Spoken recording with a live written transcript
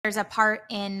there's a part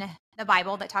in the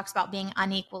Bible that talks about being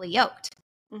unequally yoked.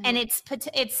 Mm-hmm. And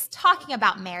it's talking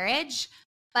about marriage,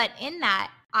 but in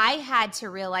that I had to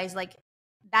realize like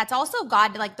that's also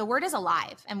God, like the word is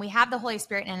alive and we have the Holy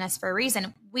Spirit in us for a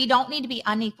reason. We don't need to be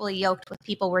unequally yoked with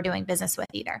people we're doing business with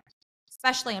either,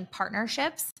 especially in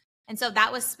partnerships. And so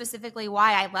that was specifically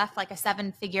why I left like a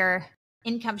 7-figure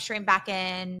income stream back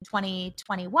in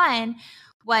 2021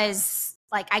 was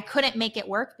like, I couldn't make it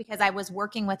work because I was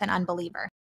working with an unbeliever.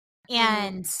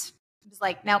 And it was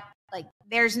like, nope, like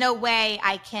there's no way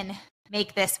I can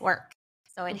make this work.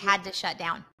 So it had to shut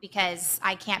down because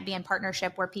I can't be in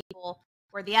partnership where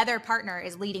the other partner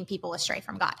is leading people astray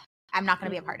from God. I'm not going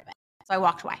to be a part of it. So I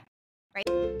walked away. Right.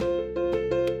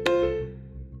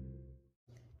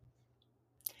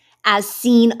 As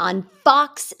seen on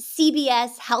Fox,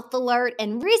 CBS, Health Alert,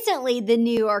 and recently the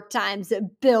New York Times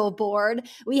billboard,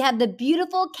 we have the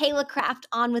beautiful Cayla Craft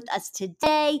on with us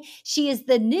today. She is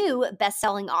the new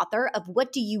best-selling author of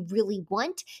What Do You Really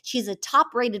Want? She's a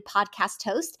top-rated podcast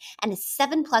host and a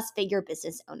 7+ figure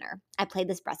business owner. I play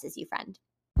this breast as you, friend.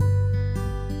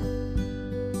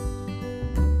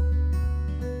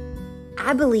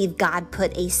 I believe God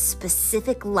put a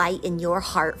specific light in your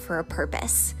heart for a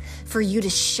purpose, for you to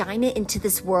shine it into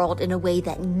this world in a way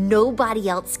that nobody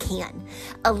else can.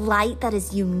 A light that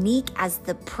is unique as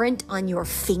the print on your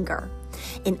finger.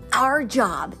 And our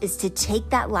job is to take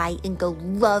that light and go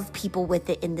love people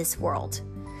with it in this world.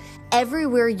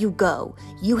 Everywhere you go,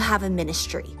 you have a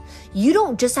ministry. You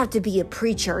don't just have to be a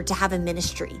preacher to have a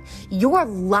ministry. Your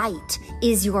light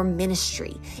is your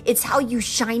ministry. It's how you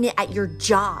shine it at your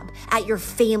job, at your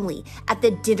family, at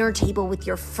the dinner table with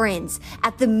your friends,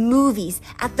 at the movies,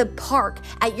 at the park,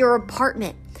 at your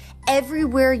apartment.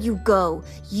 Everywhere you go,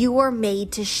 you are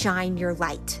made to shine your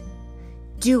light.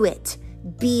 Do it.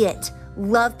 Be it.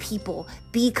 Love people.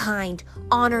 Be kind.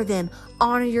 Honor them.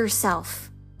 Honor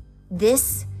yourself.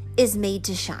 This is made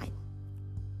to shine.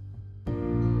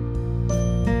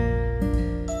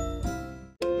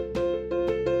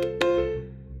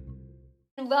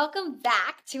 Welcome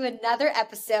back to another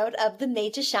episode of the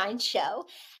Made to Shine show.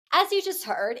 As you just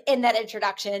heard in that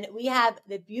introduction, we have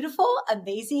the beautiful,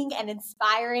 amazing, and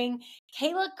inspiring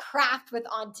Cayla Craft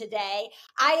on today.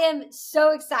 I am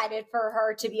so excited for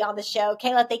her to be on the show.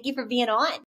 Cayla, thank you for being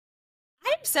on.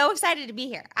 I'm so excited to be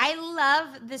here. I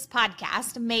love this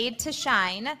podcast, Made to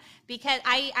Shine, because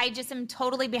I just am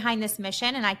totally behind this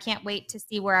mission and I can't wait to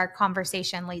see where our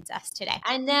conversation leads us today.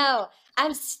 I know.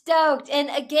 I'm stoked. And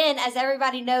again, as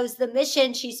everybody knows, the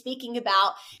mission she's speaking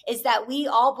about is that we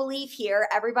all believe here,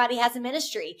 everybody has a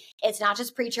ministry. It's not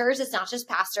just preachers. It's not just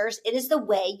pastors. It is the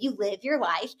way you live your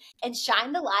life and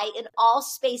shine the light in all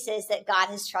spaces that God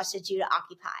has trusted you to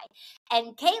occupy.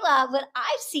 And Cayla, what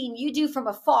I've seen you do from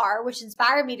afar, which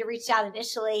inspired me to reach out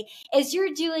initially, is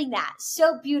you're doing that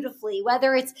so beautifully,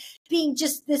 whether it's being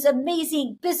just this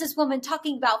amazing businesswoman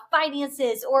talking about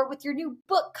finances, or with your new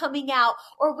book coming out,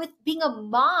 or with being a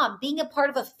mom, being a part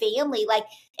of a family. Like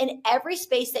in every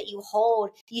space that you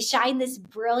hold, you shine this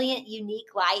brilliant,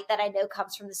 unique light that I know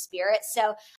comes from the Spirit.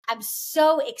 So I'm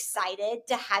so excited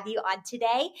to have you on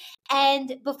today.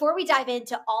 And before we dive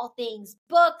into all things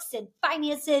books and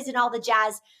finances and all the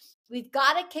jazz, we've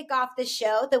got to kick off the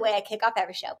show the way I kick off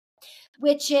every show,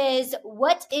 which is,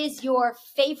 what is your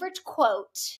favorite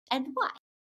quote and why?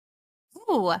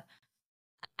 Ooh,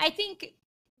 I think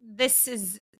this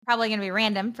is probably going to be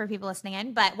random for people listening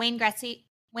in, but Wayne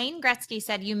Gretzky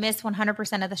said, "You miss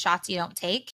 100% of the shots you don't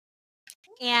take."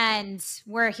 And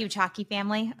we're a huge hockey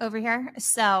family over here.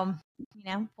 So,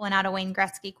 pulling out a Wayne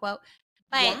Gretzky quote.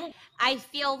 But yeah. I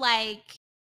feel like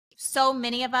so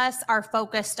many of us are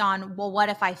focused on, well, what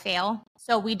if I fail?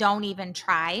 So we don't even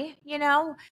try,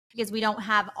 because we don't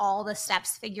have all the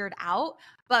steps figured out.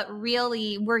 But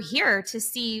really, we're here to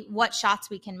see what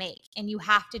shots we can make. And you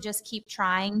have to just keep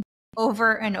trying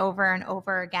over and over and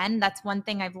over again. That's one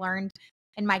thing I've learned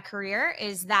in my career,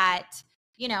 is that,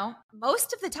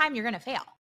 most of the time you're going to fail.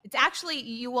 It's actually,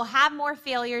 you will have more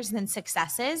failures than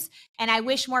successes. And I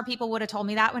wish more people would have told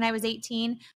me that when I was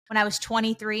 18, when I was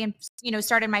 23 and,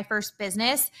 started my first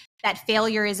business, that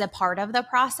failure is a part of the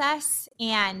process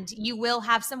and you will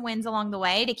have some wins along the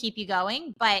way to keep you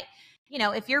going. But,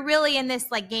 if you're really in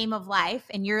this like game of life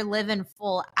and you're living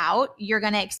full out, you're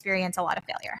going to experience a lot of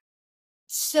failure.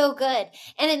 So good.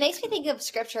 And it makes me think of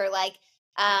scripture, like,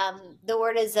 the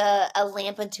word is a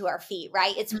lamp unto our feet,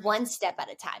 right? It's one step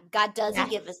at a time. God doesn't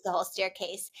give us the whole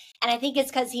staircase. And I think it's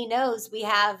because he knows we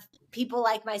have people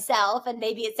like myself, and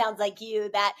maybe it sounds like you,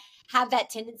 that have that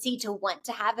tendency to want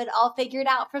to have it all figured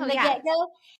out from the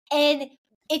get-go. And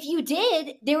if you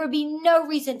did, there would be no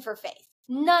reason for faith.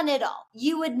 None at all.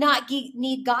 You would not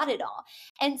need God at all.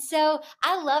 And so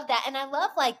I love that. And I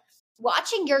love like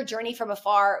watching your journey from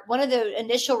afar. One of the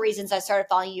initial reasons I started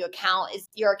following your account is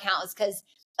because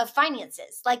of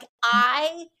finances. Like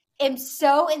I am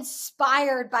so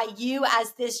inspired by you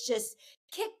as this just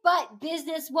kick butt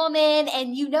businesswoman,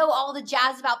 and you know all the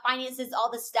jazz about finances,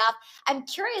 all the stuff. I'm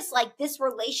curious, like this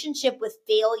relationship with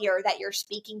failure that you're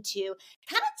speaking to,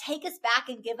 kind of take us back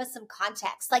and give us some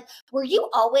context. Like, were you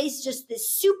always just this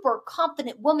super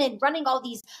confident woman running all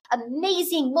these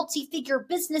amazing multi-figure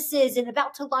businesses and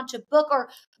about to launch a book? Or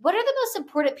what are the most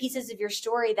important pieces of your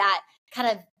story that kind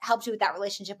of helped you with that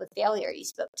relationship with failure you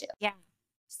spoke to? Yeah.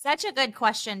 Such a good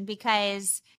question,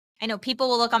 because I know people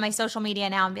will look on my social media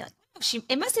now and be like, oh,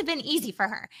 it must have been easy for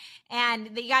her.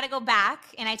 And you got to go back.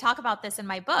 And I talk about this in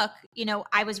my book. You know,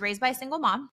 I was raised by a single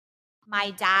mom.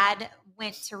 My dad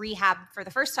went to rehab for the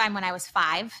first time when I was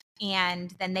 5,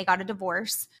 and then they got a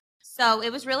divorce. So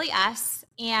it was really us.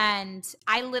 And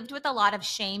I lived with a lot of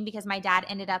shame because my dad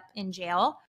ended up in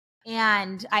jail.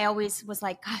 And I always was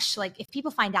like, gosh, like if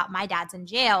people find out my dad's in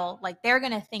jail, like they're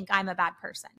going to think I'm a bad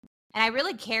person. And I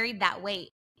really carried that weight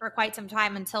for quite some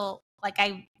time until like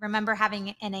I remember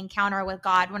having an encounter with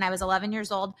God when I was 11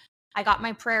 years old. I got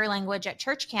my prayer language at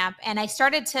church camp, and I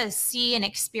started to see and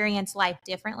experience life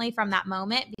differently from that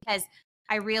moment, because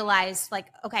I realized like,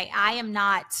 okay, I am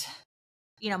not,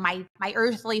 you know, my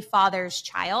earthly father's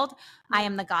child. I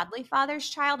am the godly father's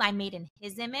child. I'm made in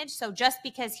his image. So just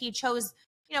because he chose,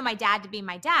 you know, my dad to be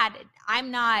my dad,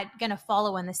 I'm not going to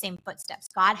follow in the same footsteps.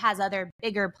 God has other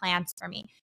bigger plans for me.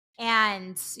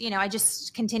 And, you know, I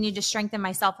just continued to strengthen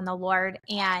myself in the Lord,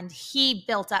 and he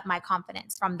built up my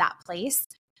confidence from that place.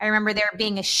 I remember there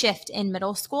being a shift in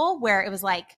middle school where it was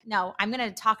like, no, I'm going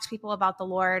to talk to people about the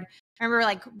Lord. I remember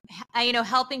like, you know,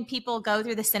 helping people go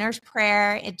through the sinner's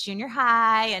prayer at junior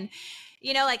high. And,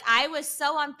 you know, like I was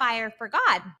so on fire for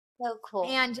God. So cool.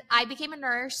 And I became a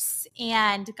nurse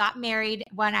and got married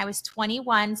when I was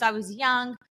 21. So I was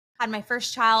young, had my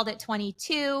first child at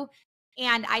 22.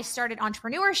 And I started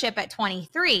entrepreneurship at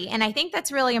 23. And I think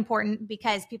that's really important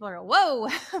because people are, whoa,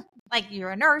 like you're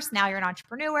a nurse, now you're an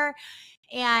entrepreneur.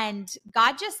 And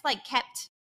God just like kept,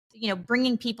 you know,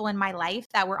 bringing people in my life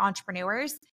that were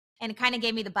entrepreneurs, and it kind of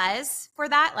gave me the buzz for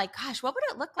that. Like, gosh, what would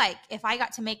it look like if I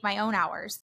got to make my own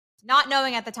hours? Not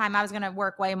knowing at the time I was going to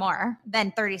work way more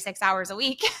than 36 hours a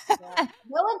week. Yeah.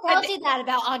 No one tells you that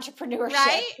about entrepreneurship.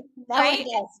 Right? No Right?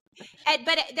 one does.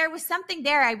 But there was something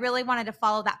there. I really wanted to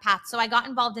follow that path. So I got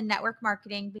involved in network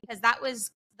marketing because that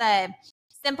was the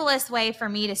simplest way for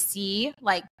me to see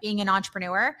like being an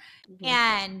entrepreneur. Mm-hmm.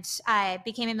 And I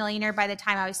became a millionaire by the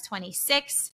time I was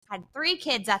 26, had 3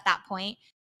 kids at that point.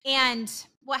 And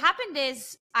what happened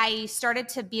is I started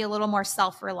to be a little more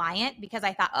self-reliant because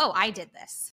I thought, oh, I did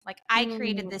this. Like I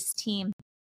created this team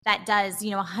that does,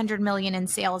 you know, 100 million in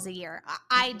sales a year.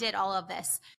 I did all of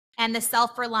this. And the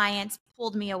self-reliance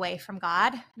pulled me away from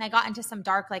God. And I got into some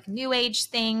dark, like new age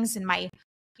things in my,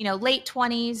 you know, late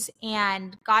 20s.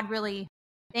 And God really,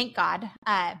 thank God,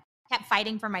 kept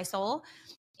fighting for my soul.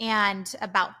 And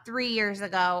about 3 years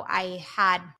ago, I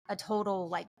had a total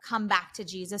like come back to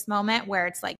Jesus moment where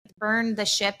it's like burn the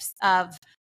ships of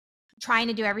trying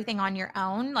to do everything on your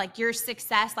own. Like your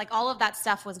success, like all of that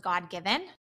stuff was God given.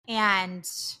 And,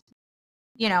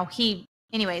 you know, he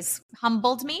anyways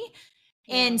humbled me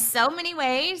in so many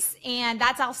ways. And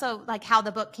that's also like how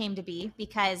the book came to be,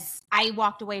 because I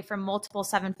walked away from multiple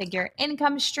 7-figure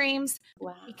income streams.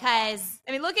 Wow. Because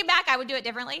I mean, looking back, I would do it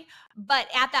differently. But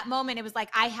at that moment, it was like,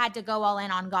 I had to go all in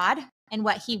on God and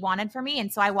what he wanted for me.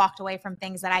 And so I walked away from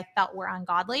things that I felt were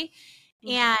ungodly.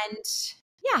 And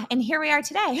yeah, and here we are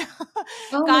today.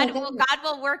 God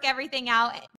will work everything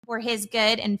out for his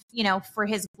good and, you know, for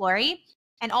his glory.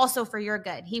 And also for your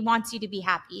good. He wants you to be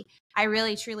happy. I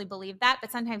really, truly believe that.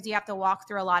 But sometimes you have to walk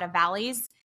through a lot of valleys.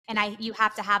 And you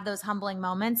have to have those humbling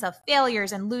moments of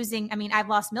failures and losing. I mean, I've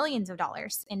lost millions of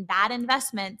dollars in bad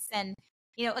investments. And,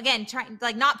 you know, again, trying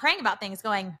like not praying about things,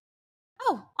 going,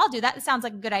 oh, I'll do that. It sounds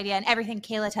like a good idea. And everything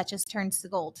Cayla touches turns to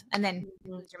gold. And then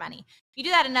you lose your money. If you do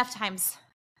that enough times,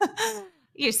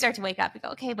 you start to wake up and go,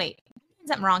 okay, wait, there's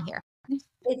something wrong here.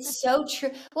 It's so true.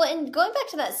 Well, and going back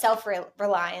to that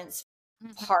self-reliance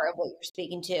part of what you're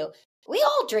speaking to, we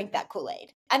all drink that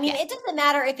Kool-Aid. I mean, It doesn't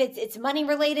matter if it's money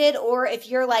related or if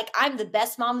you're like, I'm the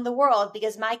best mom in the world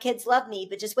because my kids love me,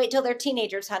 but just wait till they're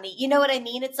teenagers, honey. You know what I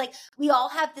mean? It's like we all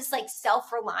have this like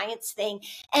self-reliance thing.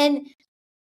 And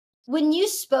when you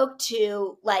spoke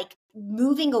to like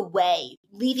moving away,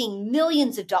 leaving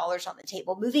millions of dollars on the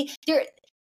table,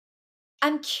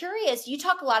 I'm curious, you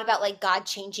talk a lot about like God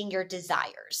changing your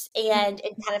desires and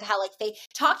kind of how like faith.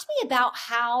 Talk to me about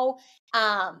how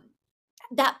um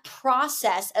that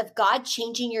process of God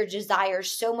changing your desires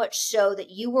so much so that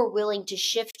you were willing to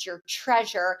shift your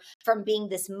treasure from being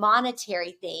this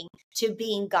monetary thing to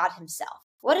being God himself.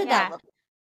 What did that Yeah. look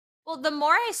Well, the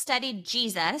more I studied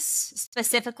Jesus,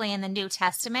 specifically in the New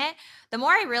Testament, the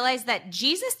more I realized that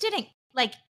Jesus didn't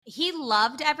like, he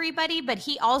loved everybody, but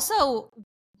he also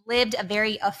lived a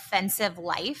very offensive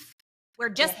life where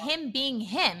just like? him being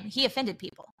him, he offended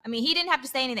people. I mean, he didn't have to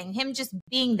say anything. Him just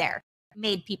being there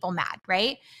made people mad,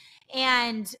 right?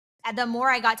 And the more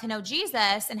I got to know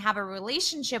Jesus and have a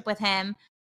relationship with him,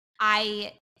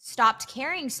 I stopped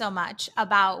caring so much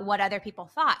about what other people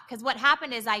thought. Because what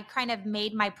happened is I kind of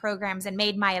made my programs and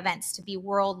made my events to be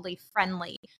worldly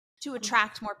friendly to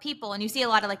attract more people. And you see a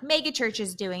lot of like mega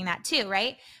churches doing that too,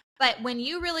 right? But when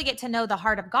you really get to know the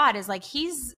heart of God, is like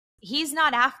he's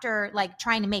not after like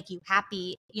trying to make you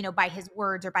happy, you know, by his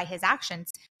words or by his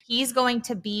actions. He's going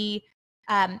to be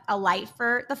a light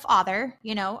for the Father,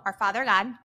 you know, our Father God.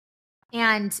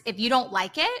 And if you don't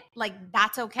like it, like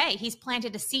that's okay. He's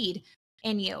planted a seed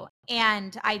in you.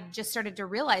 And I just started to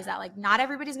realize that like not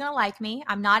everybody's going to like me.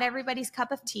 I'm not everybody's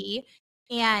cup of tea,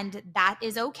 and that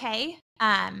is okay.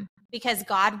 Because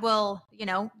God will, you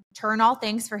know, turn all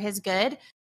things for his good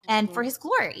and for his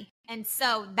glory. And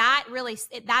so that really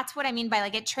that's what I mean by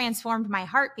like it transformed my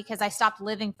heart, because I stopped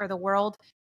living for the world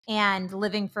and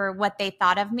living for what they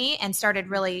thought of me and started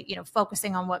really, you know,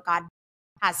 focusing on what God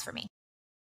has for me.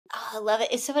 Oh, I love it.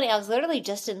 It's so funny. I was literally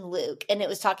just in Luke and it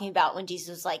was talking about when Jesus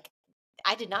was like,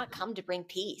 I did not come to bring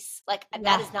peace. Like that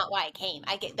Yeah. is not why I came.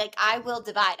 I get like I will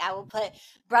divide. I will put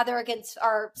brother against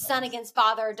or son against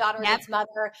father, daughter Yep. against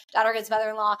mother, daughter against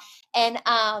mother-in-law. But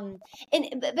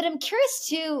I'm curious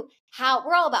too how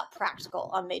we're all about practical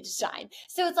on Made to Shine.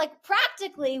 So it's like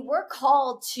practically we're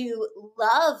called to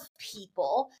love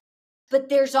people, but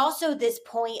there's also this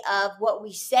point of what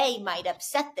we say might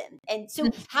upset them. And so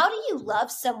how do you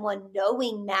love someone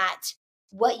knowing that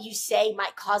what you say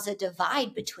might cause a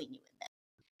divide between you and them?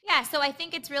 Yeah, so I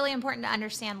think it's really important to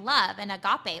understand love and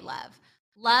agape love.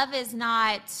 Love is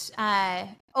not,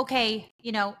 okay,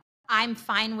 you know, I'm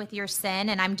fine with your sin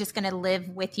and I'm just going to live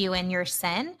with you in your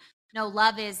sin. No,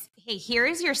 love is, hey, here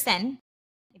is your sin.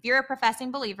 If you're a professing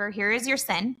believer, here is your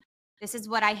sin. This is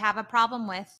what I have a problem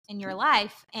with in your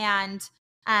life. And,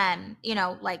 you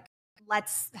know, like,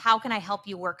 how can I help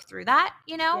you work through that,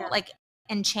 you know, Yeah. like,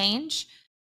 and change?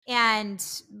 And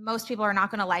most people are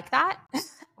not going to like that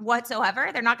whatsoever.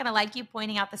 They're not going to like you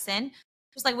pointing out the sin.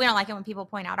 Just like we don't like it when people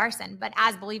point out our sin. But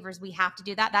as believers, we have to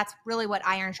do that. That's really what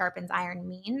iron sharpens iron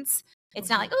means. It's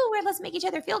not like, oh, let's make each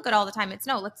other feel good all the time. It's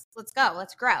no, let's go,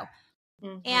 let's grow.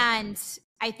 And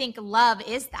I think love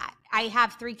is that. I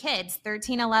have 3 kids,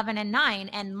 13, 11, and 9.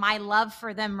 And my love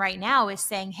for them right now is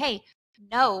saying, hey,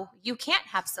 no, you can't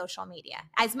have social media.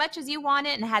 As much as you want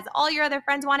it and has all your other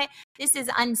friends want it, this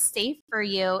is unsafe for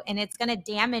you and it's going to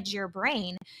damage your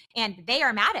brain. And they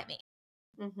are mad at me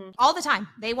all the time.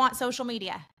 They want social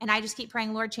media. And I just keep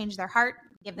praying, Lord, change their heart,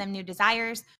 give them new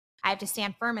desires. I have to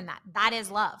stand firm in that. That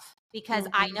is love, because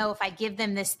I know if I give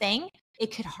them this thing,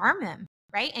 it could harm them.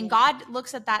 Right. And God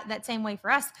looks at that same way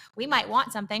for us. We might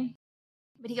want something,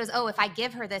 but he goes, oh, if I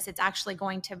give her this, it's actually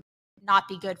going to not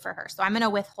be good for her. So I'm going to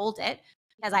withhold it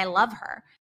because I love her.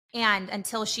 And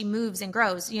until she moves and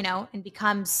grows, you know, and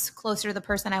becomes closer to the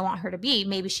person I want her to be,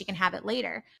 maybe she can have it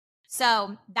later.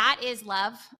 So that is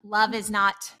love. Love is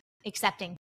not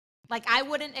accepting. Like I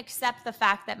wouldn't accept the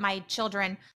fact that my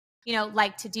children, you know,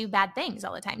 like to do bad things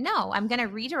all the time. No, I'm going to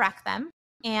redirect them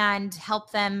and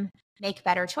help them make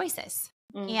better choices.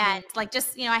 And like,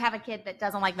 just, you know, I have a kid that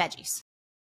doesn't like veggies.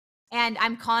 And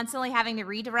I'm constantly having to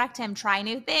redirect him, try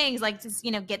new things, like just,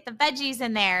 you know, get the veggies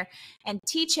in there and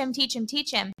teach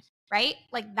him, right?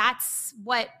 Like that's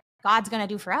what God's going to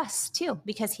do for us too,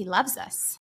 because he loves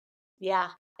us. Yeah,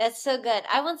 that's so good.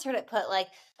 I once heard it put like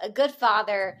a good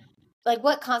father, like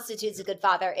what constitutes a good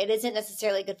father? It isn't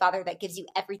necessarily a good father that gives you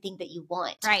everything that you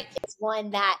want. Right. It's one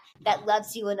that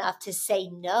loves you enough to say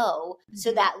no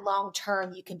so that long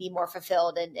term you can be more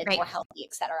fulfilled and more healthy,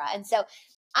 et cetera. And so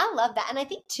I love that. And I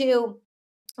think too,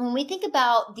 when we think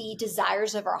about the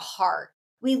desires of our heart,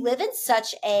 we live in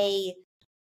such a,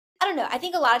 I don't know, I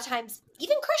think a lot of times,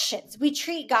 even Christians, we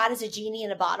treat God as a genie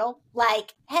in a bottle.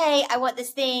 Like, hey, I want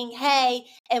this thing. Hey.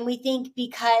 And we think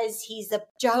because he's the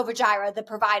Jehovah Jireh, the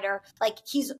provider, like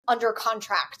he's under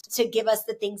contract to give us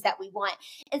the things that we want.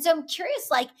 And so I'm curious,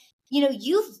 like, you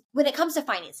know, when it comes to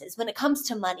finances, when it comes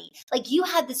to money, like you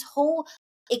had this whole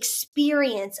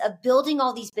experience of building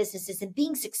all these businesses and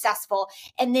being successful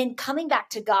and then coming back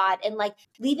to God and like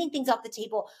leaving things off the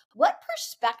table, what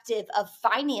perspective of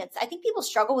finance? I think people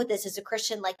struggle with this as a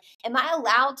Christian. Like, am I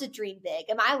allowed to dream big?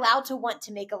 Am I allowed to want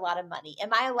to make a lot of money?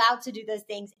 Am I allowed to do those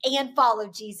things and follow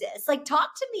Jesus? Like,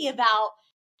 talk to me about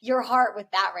your heart with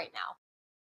that right now.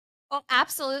 Well,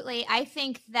 absolutely. I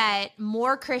think that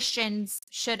more Christians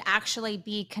should actually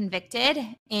be convicted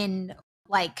in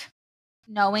like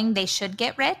knowing they should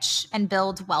get rich and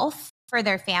build wealth for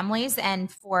their families and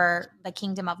for the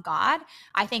kingdom of God.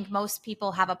 I think most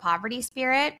people have a poverty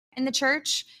spirit in the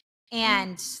church,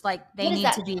 and like they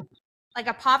need to be like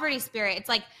a poverty spirit. It's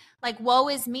like woe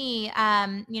is me.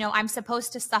 I'm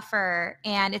supposed to suffer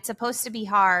and it's supposed to be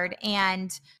hard,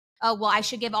 and oh, well, I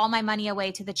should give all my money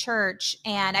away to the church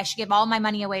and I should give all my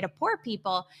money away to poor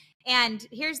people. And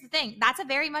here's the thing, that's a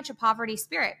very much a poverty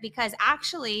spirit, because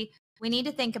actually we need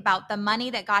to think about the money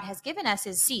that God has given us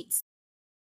is seeds.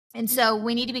 And so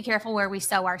we need to be careful where we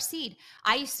sow our seed.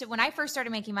 When I first started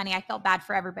making money, I felt bad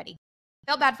for everybody.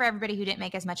 I felt bad for everybody who didn't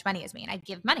make as much money as me. And I'd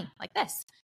give money like this.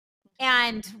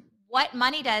 And what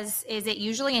money does is it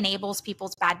usually enables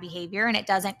people's bad behavior, and it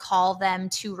doesn't call them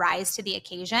to rise to the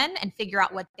occasion and figure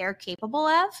out what they're capable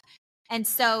of. And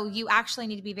so you actually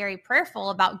need to be very prayerful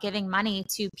about giving money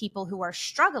to people who are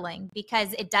struggling,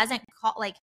 because it doesn't call,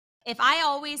 like, if I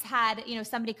always had,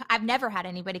 I've never had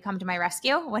anybody come to my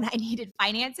rescue when I needed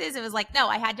finances. It was like, no,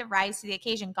 I had to rise to the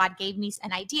occasion. God gave me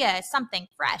an idea, something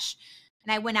fresh,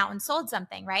 and I went out and sold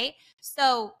something, right?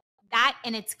 So that,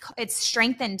 and it's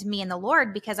strengthened me in the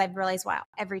Lord, because I've realized, wow,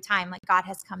 every time like God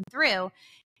has come through.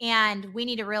 And we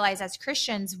need to realize as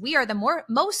Christians, we are the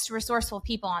most resourceful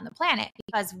people on the planet,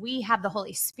 because we have the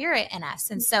Holy Spirit in us.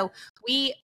 And so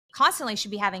we constantly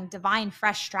should be having divine,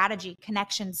 fresh strategy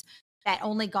connections that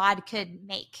only God could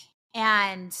make.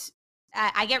 And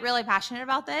I get really passionate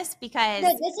about this because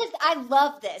I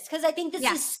love this, because I think this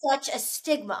is such a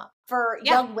stigma for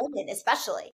young women,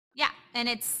 especially. Yeah. And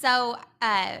it's so,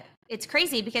 it's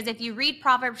crazy, because if you read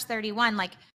Proverbs 31,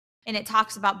 and it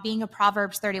talks about being a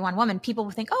Proverbs 31 woman, people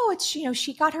will think, oh, it's,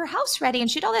 she got her house ready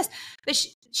and she did all this. But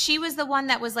she was the one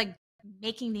that was like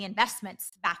making the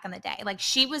investments back in the day. Like,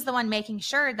 she was the one making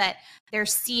sure that their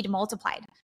seed multiplied.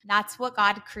 That's what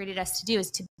God created us to do, is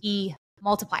to be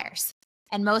multipliers.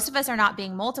 And most of us are not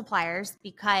being multipliers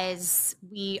because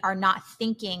we are not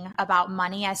thinking about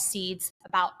money as seeds,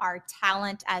 about our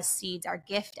talent as seeds, our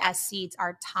gift as seeds,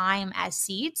 our time as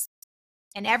seeds.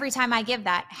 And every time I give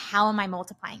that, how am I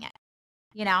multiplying it?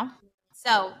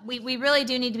 So we really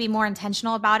do need to be more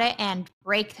intentional about it and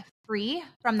break free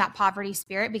from that poverty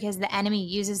spirit, because the enemy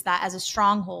uses that as a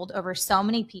stronghold over so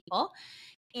many people.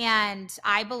 And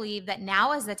I believe that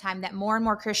now is the time that more and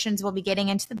more Christians will be getting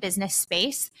into the business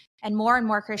space, and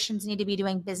more Christians need to be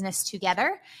doing business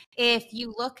together. If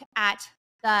you look at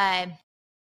the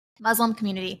Muslim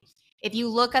community, if you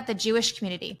look at the Jewish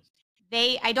community,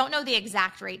 I don't know the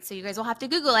exact rate, so you guys will have to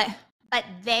Google it, but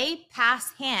they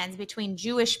pass hands between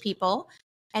Jewish people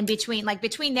and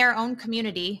between their own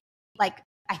community.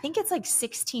 I think it's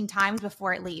 16 times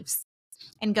before it leaves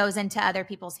and goes into other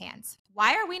people's hands.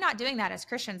 Why are we not doing that as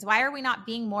Christians? Why are we not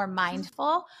being more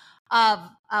mindful of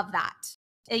that?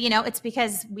 It's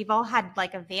because we've all had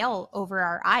a veil over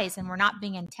our eyes, and we're not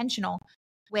being intentional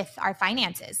with our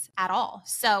finances at all.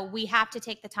 So we have to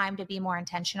take the time to be more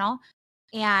intentional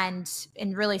and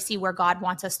really see where God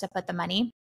wants us to put the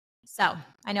money. So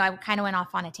I know I kind of went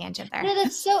off on a tangent there. No,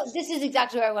 this is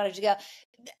exactly where I wanted to go.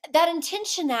 That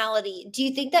intentionality, do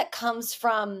you think that comes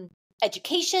from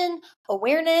education,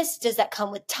 awareness? Does that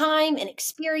come with time and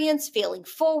experience, failing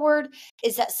forward?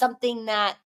 Is that something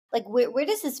that, where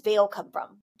does this veil come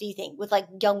from, do you think, with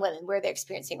young women, where they're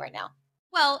experiencing right now?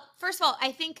 Well, first of all,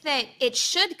 I think that it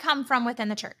should come from within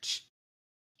the church.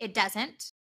 It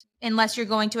doesn't, unless you're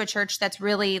going to a church that's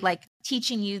really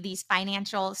teaching you these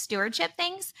financial stewardship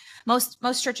things.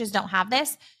 Most churches don't have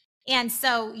this. And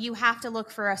so you have to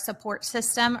look for a support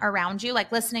system around you,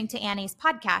 like listening to Annie's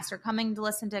podcast or coming to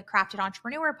listen to Crafted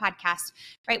Entrepreneur podcast,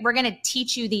 right? We're going to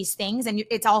teach you these things, and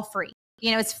it's all free.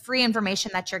 It's free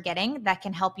information that you're getting that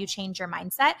can help you change your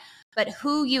mindset, but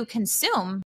who you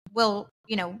consume will,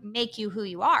 make you who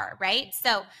you are, right?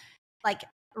 So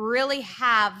really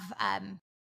have,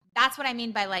 that's what I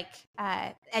mean by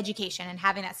education and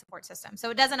having that support system.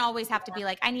 So it doesn't always have to be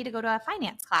I need to go to a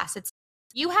finance class.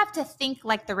 You have to think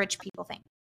like the rich people think.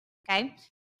 Okay.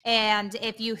 And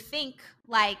if you think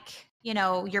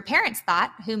your parents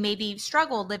thought, who maybe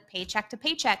struggled, lived paycheck to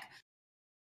paycheck,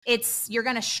 you're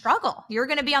going to struggle. You're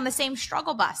going to be on the same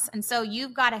struggle bus. And so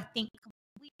you've got to think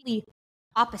completely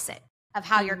opposite of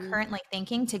how you're currently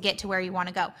thinking to get to where you want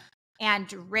to go.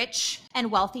 And rich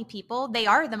and wealthy people, they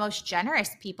are the most generous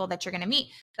people that you're going to meet,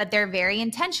 but they're very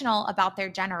intentional about their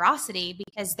generosity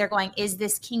because they're going, is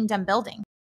this kingdom building?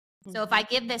 So if I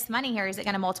give this money here, is it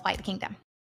going to multiply the kingdom?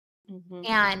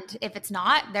 And if it's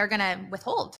not, they're going to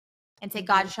withhold and say,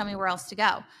 God, show me where else to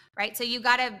go. Right. So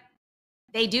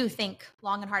they do think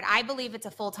long and hard. I believe it's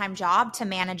a full-time job to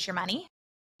manage your money.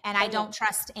 And I don't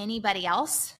trust anybody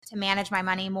else to manage my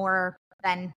money more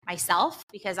than myself,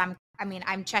 because I'm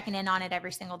checking in on it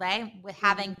every single day with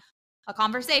having a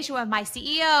conversation with my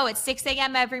CEO at 6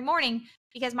 a.m. every morning,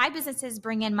 because my businesses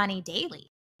bring in money daily,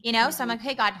 So I'm like,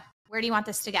 hey, God, where do you want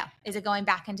this to go? Is it going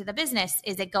back into the business?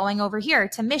 Is it going over here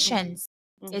to missions?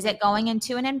 Is it going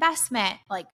into an investment?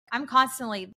 Like, I'm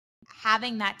constantly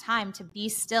having that time to be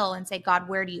still and say, God,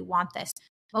 where do you want this?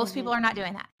 Most people are not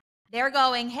doing that. They're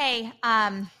going, hey,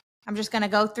 I'm just going to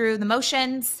go through the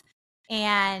motions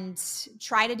and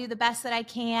try to do the best that I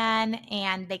can.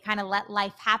 And they kind of let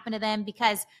life happen to them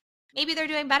because maybe they're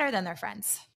doing better than their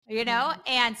friends,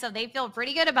 And so they feel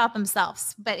pretty good about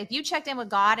themselves. But if you checked in with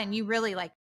God and you really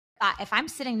thought, if I'm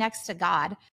sitting next to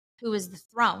God, who is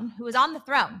on the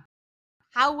throne,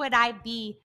 how would I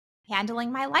be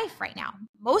handling my life right now?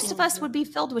 Most of us would be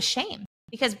filled with shame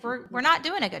because we're not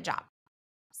doing a good job.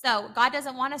 So God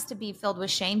doesn't want us to be filled with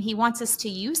shame. He wants us to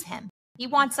use him. He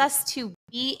wants us to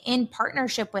be in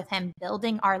partnership with him,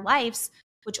 building our lives,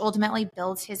 which ultimately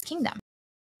builds his kingdom.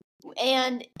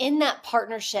 And in that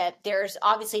partnership, there's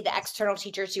obviously the external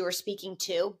teachers you were speaking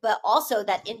to, but also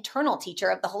that internal teacher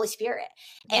of the Holy Spirit.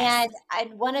 Yes.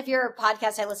 And one of your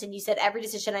podcasts I listened, you said every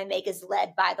decision I make is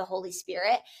led by the Holy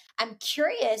Spirit. I'm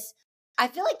curious. I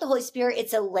feel like the Holy Spirit,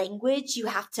 it's a language you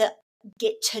have to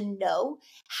get to know.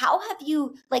 How have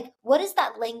you, what does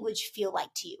that language feel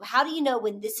like to you? How do you know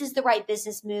when this is the right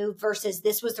business move versus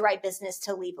this was the right business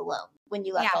to leave alone when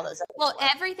you left all those others alone?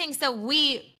 Everything. So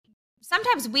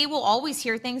sometimes we will always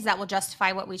hear things that will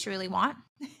justify what we truly want.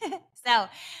 So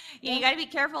you got to be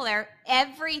careful there.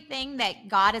 Everything that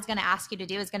God is going to ask you to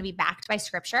do is going to be backed by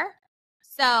scripture.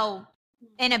 So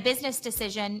in a business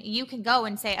decision, you can go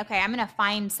and say, okay, I'm going to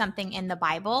find something in the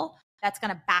Bible that's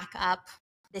going to back up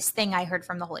this thing I heard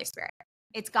from the Holy Spirit.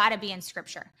 It's got to be in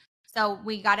scripture. So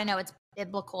we got to know it's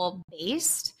biblical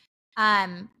based.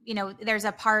 There's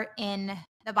a part in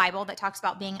the Bible that talks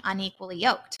about being unequally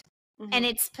yoked. And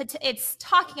it's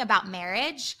talking about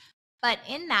marriage, but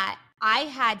in that I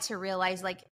had to realize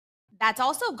that's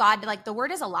also God, the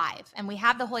word is alive and we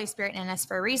have the Holy Spirit in us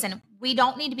for a reason. We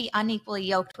don't need to be unequally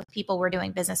yoked with people we're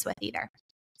doing business with either,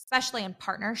 especially in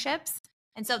partnerships.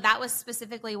 And so that was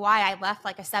specifically why I left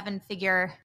a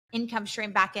 7-figure income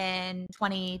stream back in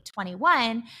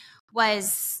 2021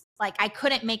 was I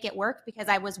couldn't make it work because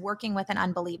I was working with an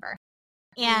unbeliever.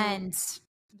 And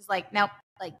it was nope.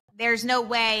 There's no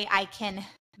way I can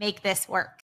make this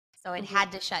work. So it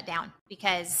had to shut down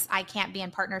because I can't be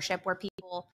in partnership where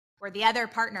the other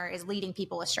partner is leading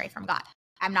people astray from God.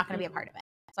 I'm not going to be a part of it.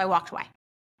 So I walked away,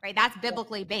 right? That's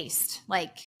biblically based.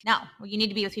 No, you need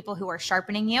to be with people who are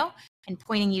sharpening you and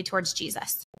pointing you towards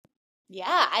Jesus.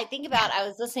 Yeah. I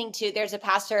was listening to, there's a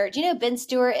pastor, do you know who Ben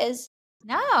Stewart is?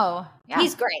 No. Yeah.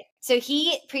 He's great. So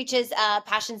he preaches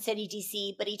Passion City,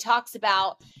 DC, but he talks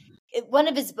about, one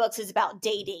of his books is about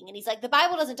dating. And he's the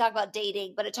Bible doesn't talk about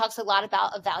dating, but it talks a lot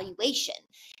about evaluation.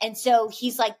 And so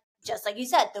he's just like you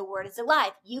said, the word is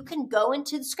alive. You can go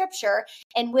into the scripture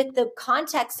and with the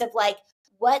context of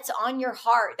what's on your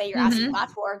heart that you're asking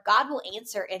God for, God will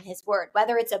answer in his word,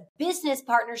 whether it's a business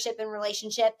partnership and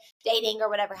relationship, dating, or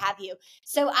whatever have you.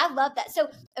 So I love that. So,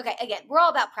 okay, again, we're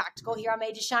all about practical here on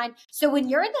Made to Shine. So when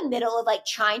you're in the middle of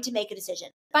trying to make a decision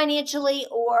financially,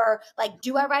 or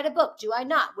do I write a book? Do I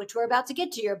not? Which we're about to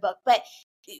get to your book. But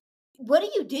what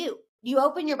do? You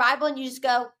open your Bible and you just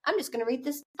go, I'm just going to read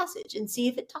this passage and see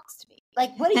if it talks to me.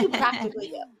 What do you practically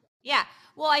do? Yeah.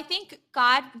 Well, I think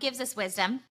God gives us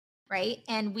wisdom. Right.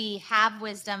 And we have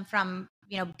wisdom from,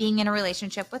 being in a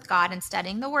relationship with God and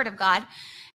studying the word of God.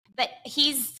 But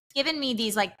he's given me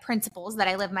these principles that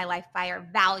I live my life by, or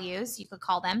values, you could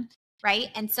call them. Right.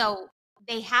 And so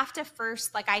they have to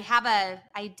first,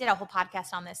 I did a whole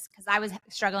podcast on this because I was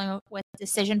struggling with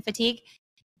decision fatigue.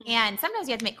 And sometimes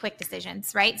you have to make quick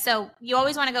decisions. Right. So you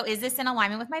always want to go, is this in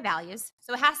alignment with my values?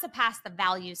 So it has to pass the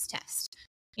values test.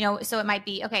 So it might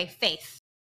be, okay, faith,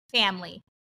 family,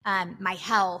 my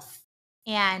health,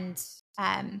 and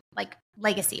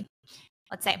legacy,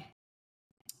 let's say.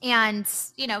 And,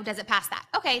 does it pass that?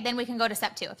 Okay, then we can go to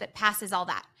step 2 if it passes all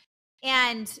that.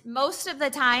 And most of the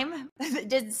time, the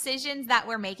decisions that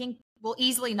we're making will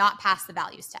easily not pass the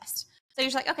values test. So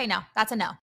you're just okay, no, that's a no,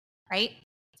 right?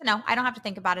 It's a no. I don't have to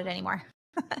think about it anymore.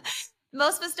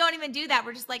 Most of us don't even do that.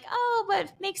 We're just like, oh, but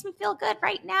it makes me feel good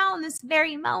right now in this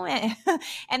very moment.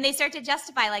 And they start to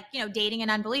justify, like, dating an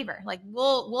unbeliever. Like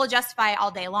we'll justify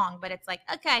all day long, but it's like,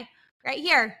 okay, right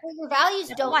here. Well, your values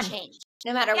Step don't one. change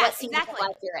no matter Yeah, what season of exactly.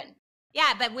 life you're in.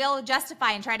 Yeah, but we'll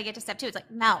justify and try to get to step two. It's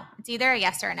like, no, it's either a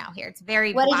yes or a no here. It's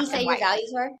very What did you black say and your white.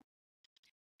 values were?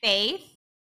 Faith,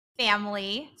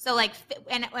 family. So like,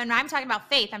 and when I'm talking about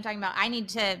faith, I'm talking about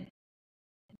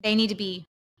they need to be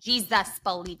Jesus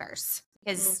believers,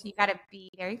 because you got to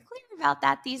be very clear about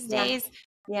that these days.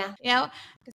 Yeah.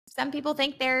 Because some people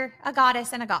think they're a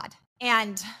goddess and a god,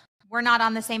 and we're not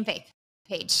on the same faith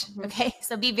page. Okay.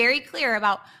 So be very clear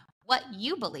about what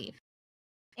you believe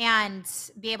and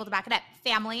be able to back it up.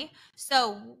 Family.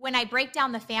 So when I break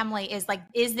down the family, is like,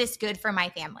 is this good for my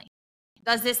family?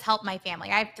 Does this help my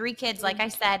family? I have 3 kids, like I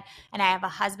said, and I have a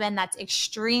husband that's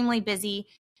extremely busy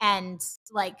and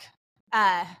like,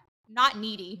 not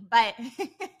needy, but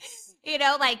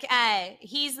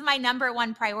he's my number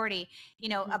one priority,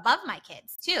 above my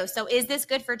kids too. So is this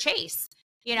good for Chase?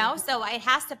 So it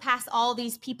has to pass all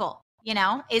these people,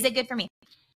 is it good for me?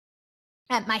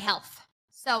 And my health.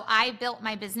 So I built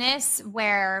my business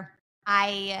where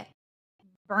I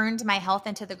burned my health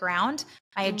into the ground.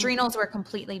 My adrenals were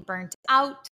completely burnt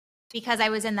out because I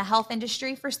was in the health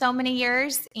industry for so many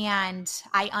years, and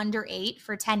I underate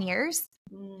for 10 years.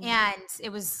 And it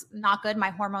was not good. My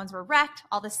hormones were wrecked,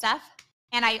 all this stuff.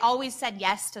 And I always said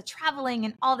yes to traveling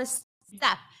and all this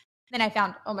stuff. Then I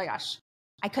found, oh my gosh,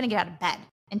 I couldn't get out of bed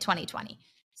in 2020.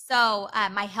 So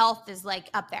my health is like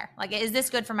up there. Like, is this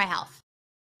good for my health?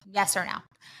 Yes or no?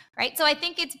 Right. So I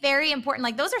think it's very important.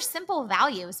 Like, those are simple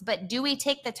values, but do we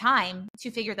take the time to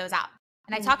figure those out?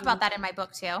 And I talk about that in my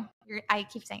book too. I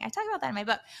keep saying I talk about that in my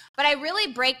book, but I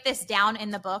really break this down in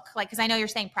the book. Like, cause I know you're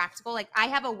saying practical, like I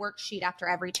have a worksheet after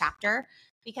every chapter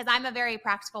because I'm a very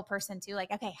practical person too.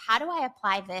 Like, okay, how do I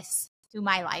apply this to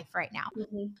my life right now?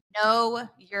 Know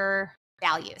your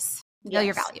values, know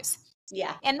your values.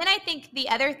 Yeah. And then I think the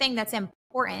other thing that's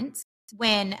important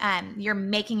when you're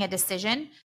making a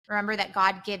decision, remember that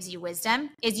God gives you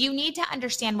wisdom, is you need to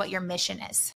understand what your mission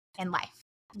is in life.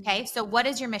 Okay. So what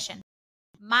is your mission?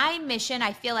 My mission,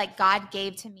 I feel like God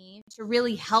gave to me to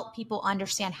really help people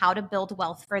understand how to build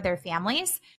wealth for their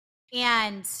families.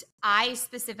 And I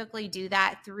specifically do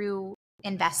that through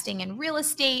investing in real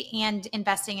estate and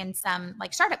investing in some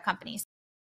like startup companies.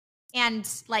 And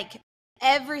like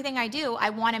everything I do, I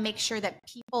want to make sure that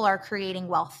people are creating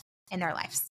wealth in their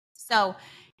lives. So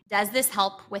does this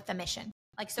help with the mission?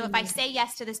 Like, so if I say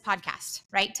yes to this podcast,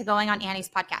 right, to going on Annie's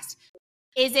podcast,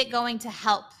 is it going to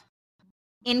help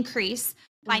increase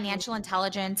financial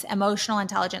intelligence, emotional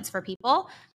intelligence for people,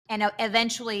 and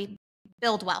eventually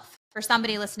build wealth for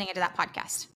somebody listening into that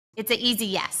podcast? It's an easy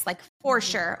yes, like for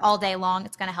sure, all day long,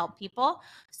 it's going to help people.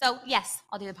 So yes,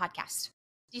 I'll do the podcast.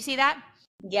 Do you see that?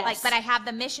 Yes. Like, but I have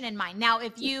the mission in mind. Now,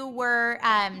 if you were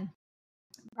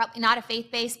probably not a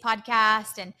faith-based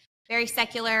podcast and very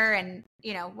secular and,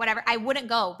 whatever, I wouldn't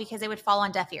go because it would fall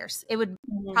on deaf ears. It would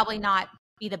probably not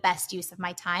be the best use of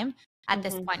my time at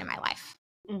this point in my life.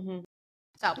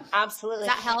 So absolutely.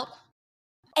 Does that help?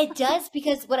 It does,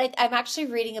 because I'm actually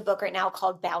reading a book right now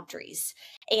called Boundaries,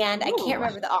 and I can't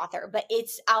remember the author, but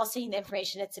I'll send you the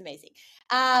information. It's amazing.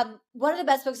 One of the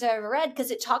best books I've ever read, because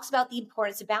it talks about the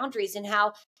importance of boundaries and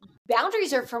how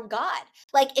boundaries are from God.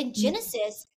 Like in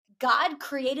Genesis, God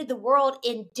created the world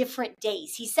in different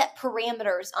days. He set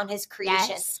parameters on his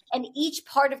creation, and each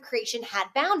part of creation had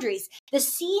boundaries. The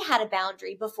sea had a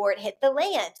boundary before it hit the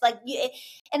land.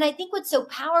 And I think what's so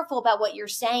powerful about what you're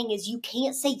saying is you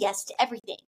can't say yes to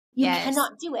everything. You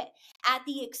cannot do it at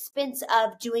the expense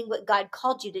of doing what God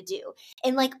called you to do.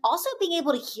 And like also being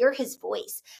able to hear his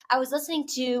voice. I was listening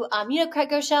to,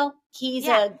 Craig Rochelle. He's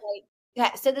a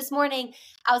great, so this morning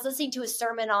I was listening to a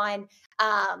sermon on,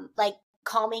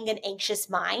 calming an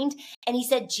anxious mind. And he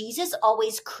said, Jesus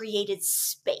always created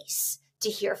space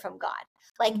to hear from God.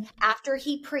 Like after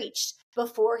he preached,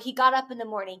 before he got up in the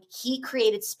morning, he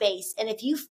created space. And if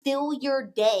you fill your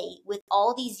day with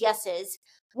all these yeses,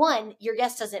 one, your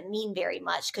yes doesn't mean very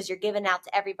much because you're giving out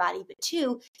to everybody. But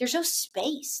two, there's no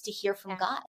space to hear from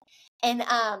God. And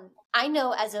I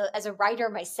know as a writer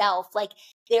myself, like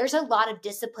there's a lot of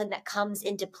discipline that comes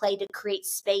into play to create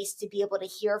space to be able to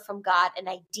hear from God an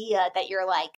idea that you're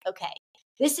like, okay,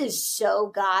 this is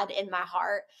so God in my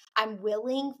heart. I'm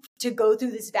willing to go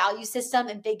through this value system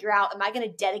and figure out, am I going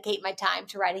to dedicate my time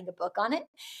to writing a book on it?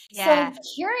 Yeah. So I'm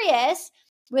curious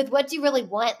with what do you really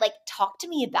want? Like, talk to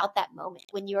me about that moment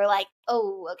when you were like,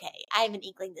 oh, okay, I have an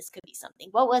inkling this could be something.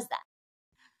 What was that?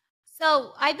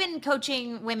 So I've been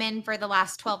coaching women for the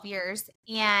last 12 years,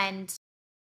 and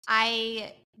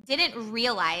I didn't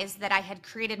realize that I had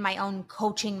created my own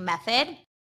coaching method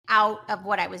out of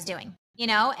what I was doing, you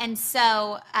know? And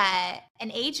so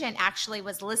an agent actually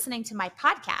was listening to my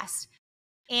podcast,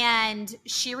 and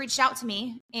she reached out to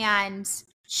me and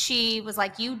she was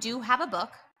like, "You do have a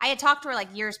book." I had talked to her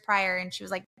like years prior, and she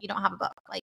was like, "You don't have a book.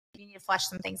 Like, you need to flesh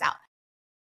some things out."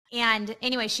 And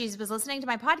anyway, she was listening to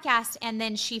my podcast, and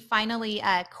then she finally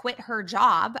quit her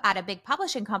job at a big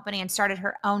publishing company and started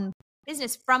her own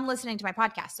business from listening to my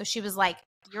podcast. So she was like,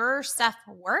 "Your stuff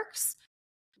works.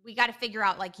 We got to figure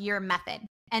out like your method."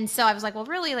 And so I was like, "Well,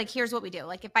 really, like, here's what we do.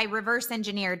 Like, if I reverse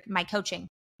engineered my coaching,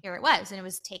 here it was, and it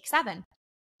was take 7."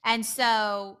 And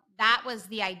so that was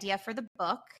the idea for the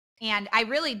book. And I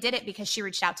really did it because she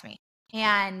reached out to me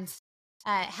and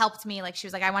helped me. Like, she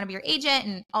was like, "I want to be your agent,"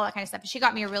 and all that kind of stuff. She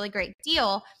got me a really great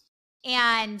deal.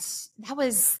 And that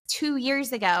was 2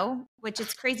 years ago, which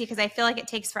is crazy because I feel like it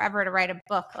takes forever to write a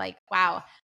book. Like, wow,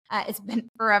 it's been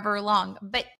forever long.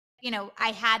 But, you know,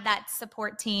 I had that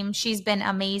support team. She's been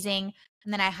amazing.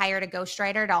 And then I hired a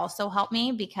ghostwriter to also help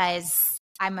me because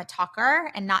I'm a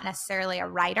talker and not necessarily a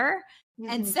writer.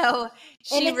 And so And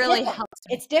she really helped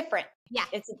me. It's different. Yeah.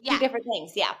 It's two Yeah. different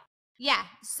things. Yeah. Yeah.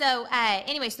 So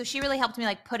anyway, so she really helped me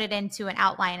like put it into an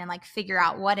outline and like figure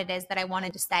out what it is that I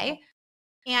wanted to say.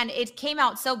 And it came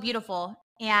out so beautiful.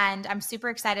 And I'm super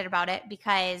excited about it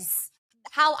because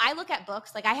how I look at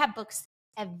books, like I have books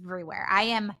everywhere. I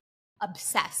am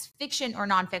obsessed, fiction or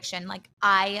nonfiction. Like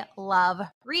I love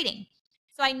reading.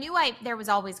 So I knew there was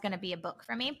always going to be a book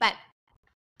for me, but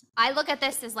I look at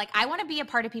this as like, I want to be a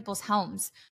part of people's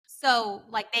homes. So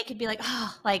like they could be like,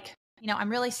 "Oh, like, you know, I'm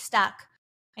really stuck.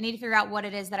 I need to figure out what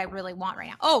it is that I really want right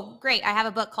now." "Oh, great. I have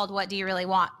a book called What Do You Really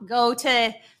Want?" Go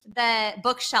to the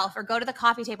bookshelf or go to the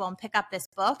coffee table and pick up this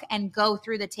book and go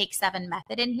through the Take 7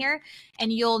 method in here,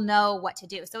 and you'll know what to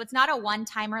do. So it's not a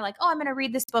one-timer like, "Oh, I'm going to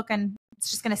read this book and it's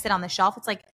just going to sit on the shelf." It's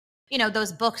like, you know,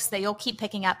 those books that you'll keep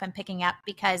picking up and picking up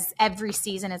because every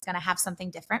season is going to have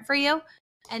something different for you.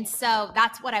 And so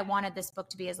that's what I wanted this book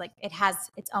to be, is like it has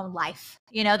its own life,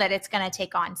 you know, that it's going to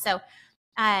take on. So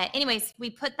anyways, we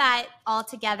put that all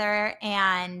together,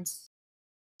 and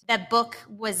the book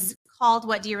was called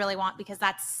What Do You Really Want? Because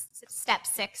that's step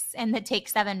 6 in the Take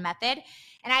 7 method.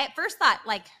 And I at first thought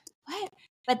like, what?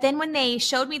 But then when they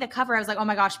showed me the cover, I was like, "Oh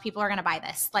my gosh, people are going to buy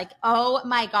this. Like, oh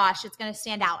my gosh, it's going to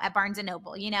stand out at Barnes &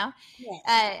 Noble, you know?"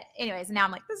 Yes. Anyways, now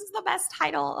I'm like, this is the best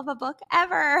title of a book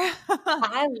ever.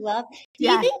 I love. Do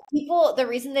Yeah. you think people, the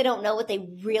reason they don't know what they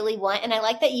really want, and I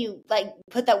like that you like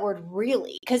put that word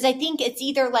 "really," because I think it's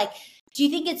either like, do you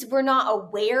think it's we're not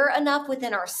aware enough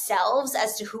within ourselves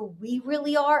as to who we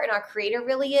really are and our creator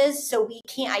really is, so we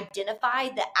can't identify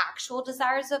the actual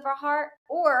desires of our heart,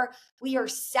 or we are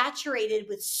saturated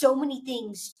with so many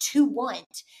things to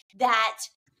want that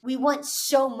we want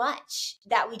so much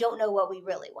that we don't know what we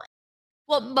really want?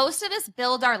 Well, most of us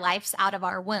build our lives out of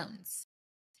our wounds.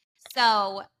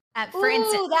 So, for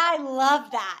instance, I love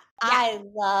that. Yeah. I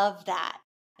love that.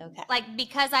 Okay. like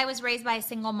because I was raised by a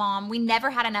single mom, we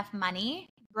never had enough money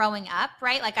growing up,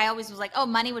 right? Like I always was like, "Oh,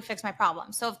 money would fix my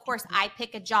problem." So of course I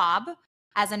pick a job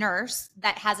as a nurse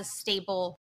that has a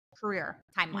stable career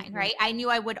timeline, right? I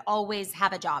knew I would always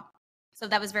have a job. So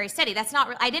that was very steady. That's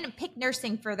not, I didn't pick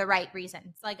nursing for the right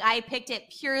reasons. Like I picked it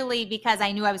purely because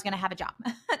I knew I was going to have a job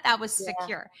that was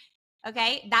secure.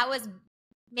 Okay. That was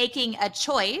making a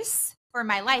choice for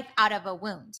my life out of a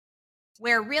wound,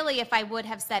 where really if I would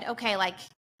have said, okay, like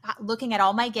looking at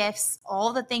all my gifts,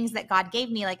 all the things that God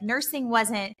gave me, like nursing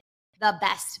wasn't the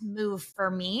best move for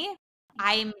me.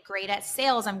 I'm great at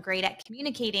sales. I'm great at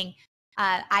communicating.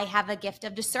 I have a gift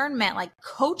of discernment. Like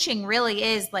coaching really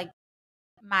is like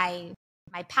my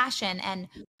passion, and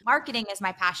marketing is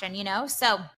my passion, you know?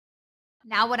 So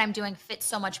now what I'm doing fits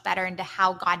so much better into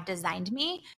how God designed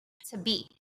me to be.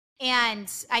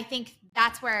 And I think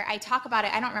that's where I talk about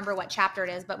it. I don't remember what chapter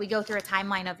it is, but we go through a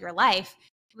timeline of your life.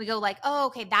 We go like, "Oh,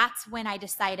 okay, that's when I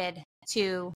decided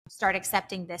to start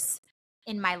accepting this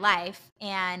in my life."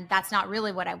 And that's not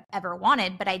really what I ever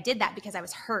wanted, but I did that because I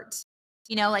was hurt.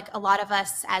 You know, like a lot of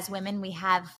us as women, we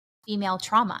have female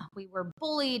trauma. We were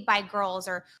bullied by girls,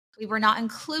 or we were not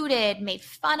included, made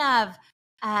fun of,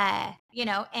 you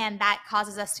know, and that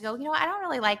causes us to go, "You know, I don't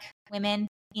really like women."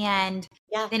 And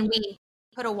then we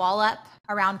put a wall up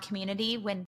around community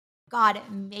when God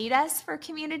made us for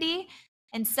community.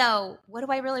 And so what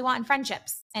do I really want in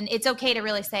friendships? And it's okay to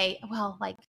really say, well,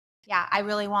 like, yeah, I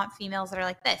really want females that are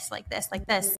like this, like this, like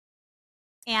this.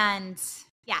 And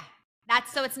yeah,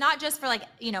 that's, so it's not just for like,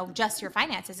 you know, just your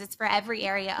finances. It's for every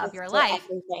area of your life.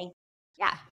 Everything.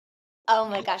 Yeah. Oh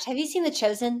my gosh. Have you seen The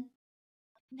Chosen?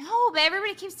 No, but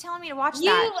everybody keeps telling me to watch You,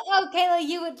 that. oh, Cayla,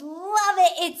 you would love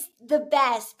it. It's the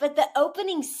best. But the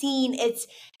opening scene, it's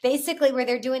basically where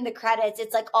they're doing the credits.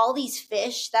 It's like all these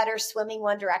fish that are swimming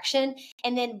one direction,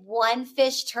 and then one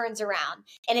fish turns around,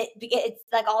 and it's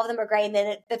like all of them are gray, and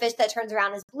then the fish that turns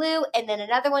around is blue, and then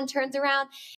another one turns around.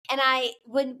 And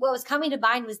what was coming to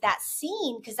mind was that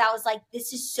scene, because I was like,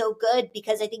 this is so good,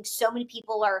 because I think so many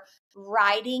people are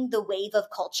riding the wave of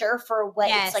culture for what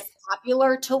it's like Yes.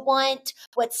 popular to want,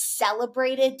 what's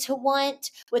celebrated to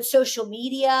want, what social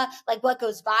media, like what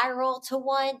goes viral to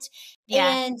want.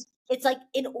 Yeah. And it's like,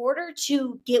 in order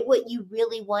to get what you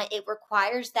really want, it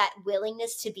requires that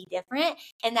willingness to be different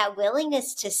and that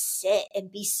willingness to sit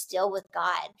and be still with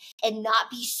God and not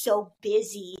be so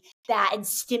busy that and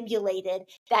stimulated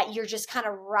that you're just kind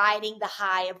of riding the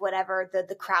high of whatever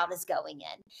the crowd is going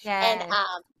in. Yes.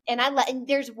 And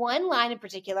there's one line in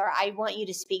particular I want you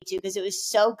to speak to because it was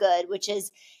so good, which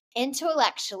is,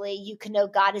 intellectually, you can know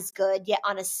God is good, yet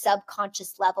on a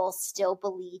subconscious level, still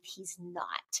believe he's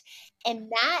not. And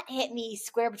that hit me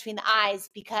square between the eyes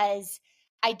because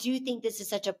I do think this is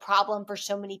such a problem for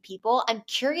so many people. I'm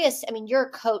curious. I mean, you're a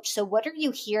coach, so what are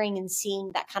you hearing and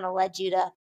seeing that kind of led you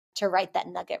to write that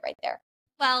nugget right there?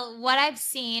 Well, what I've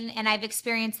seen, and I've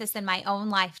experienced this in my own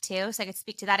life too, so I could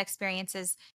speak to that experience,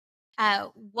 is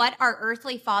what our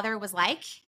earthly father was like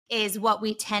is what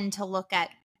we tend to look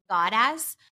at God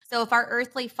as. So if our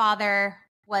earthly father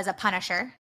was a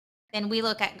punisher, then we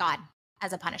look at God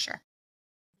as a punisher.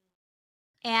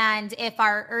 And if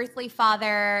our earthly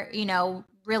father,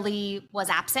 really was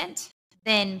absent,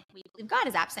 then we believe God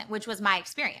is absent, which was my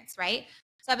experience, right?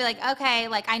 So I'd be like, okay,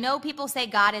 like I know people say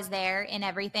God is there in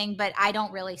everything, but I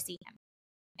don't really see him.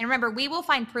 And remember, we will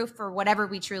find proof for whatever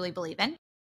we truly believe in.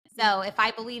 So if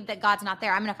I believe that God's not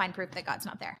there, I'm going to find proof that God's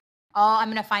not there. I'm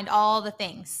going to find all the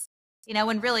things,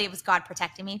 when really it was God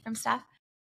protecting me from stuff.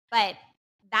 But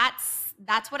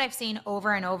that's what I've seen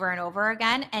over and over and over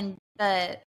again. And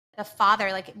the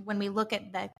Father, like when we look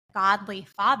at the godly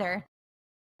Father,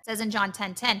 it says in John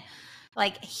 10:10,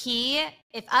 like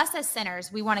if us as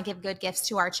sinners, we want to give good gifts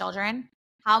to our children,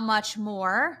 how much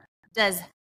more does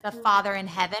the Father in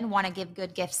heaven want to give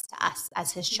good gifts to us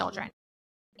as his children?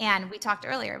 And we talked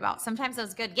earlier about sometimes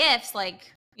those good gifts,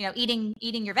 like, eating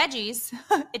your veggies,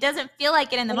 it doesn't feel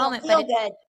like it in the They don't moment, feel but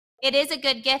good. it is a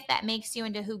good gift that makes you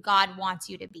into who God wants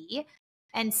you to be.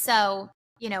 And so,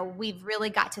 we've really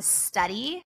got to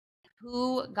study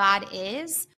who God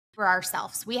is for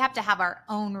ourselves. We have to have our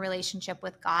own relationship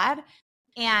with God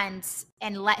and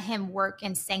let him work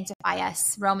and sanctify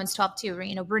us. Romans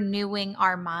 12:2, renewing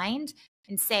our mind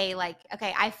and say like,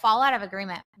 okay, I fall out of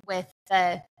agreement with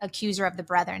the accuser of the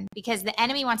brethren, because the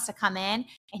enemy wants to come in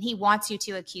and he wants you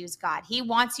to accuse God. He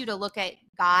wants you to look at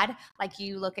God like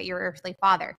you look at your earthly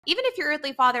father. Even if your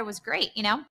earthly father was great, we're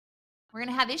going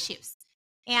to have issues.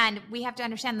 And we have to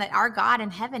understand that our God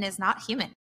in heaven is not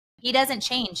human. He doesn't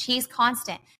change. He's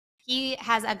constant. He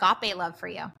has agape love for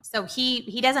you. So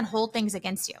he doesn't hold things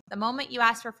against you. The moment you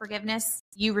ask for forgiveness,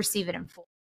 you receive it in full.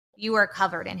 You are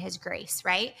covered in his grace,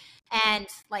 right? And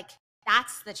like,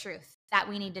 that's the truth that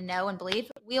we need to know and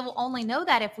believe. We will only know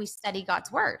that if we study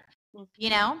God's word,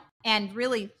 and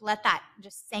really let that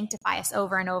just sanctify us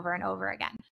over and over and over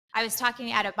again. I was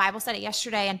talking at a Bible study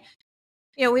yesterday, and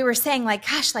we were saying like,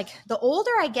 gosh, like the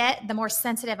older I get, the more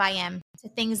sensitive I am to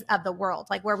things of the world,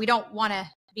 like where we don't want to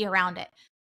be around it.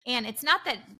 And it's not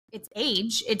that it's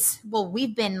age. It's, well,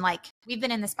 we've been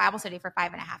in this Bible study for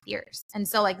 5.5 years. And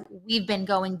so like we've been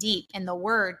going deep in the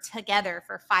word together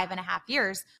for 5.5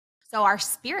 years. So our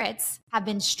spirits have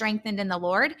been strengthened in the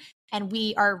Lord, and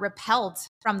we are repelled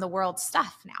from the world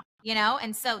stuff now,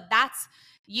 And so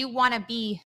you want to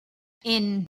be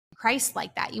in Christ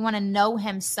like that. You want to know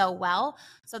him so well,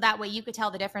 so that way you could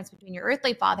tell the difference between your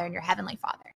earthly father and your heavenly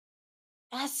father.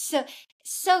 That's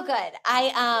so good.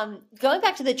 I going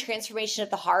back to the transformation of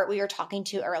the heart we were talking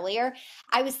to earlier,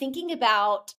 I was thinking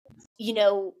about,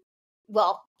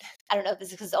 well, I don't know if this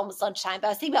is because it's almost lunchtime, but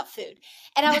I was thinking about food.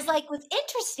 And I was like, what's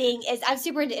interesting is I'm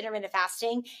super into intermittent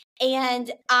fasting,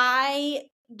 and I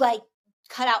like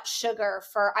cut out sugar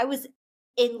I was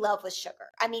in love with sugar.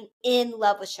 I mean, in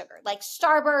love with sugar. Like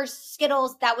Starburst,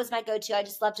 Skittles, that was my go-to. I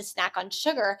just love to snack on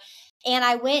sugar. And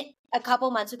I went a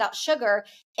couple months without sugar,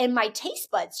 and my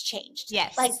taste buds changed.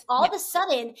 Yes. Like all of a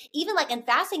sudden, even like, and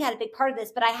fasting had a big part of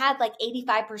this, but I had like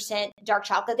 85% dark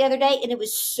chocolate the other day, and it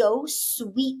was so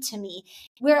sweet to me.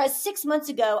 Whereas 6 months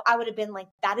ago, I would have been like,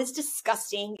 that is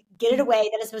disgusting. Get it away.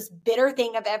 That is the most bitter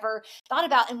thing I've ever thought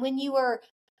about. And when you were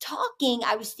talking,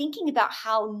 I was thinking about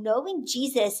how knowing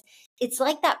Jesus, it's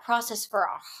like that process for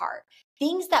our heart.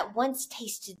 things that once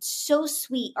tasted so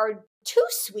sweet are too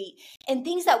sweet, and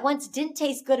things that once didn't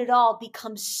taste good at all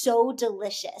become so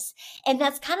delicious. And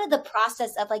that's kind of the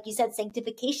process of, like you said,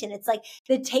 sanctification. It's like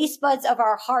the taste buds of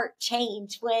our heart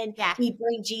change when Yeah. we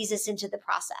bring Jesus into the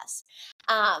process.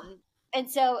 And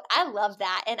so I love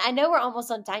that. And I know we're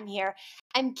almost on time here.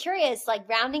 I'm curious, like,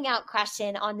 rounding out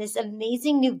question on this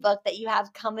amazing new book that you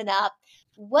have coming up.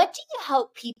 What do you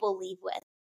hope people leave with?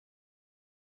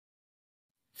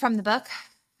 From the book,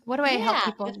 what do I help Yeah,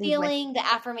 people the leave with? feeling, the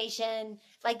affirmation,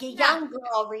 like a Yeah. young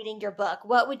girl reading your book.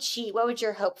 What would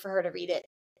your hope for her to read it,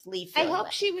 leave I feeling hope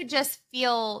with? she would just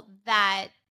feel that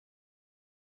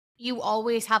you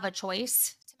always have a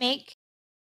choice to make.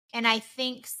 And I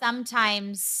think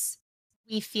sometimes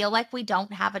we feel like we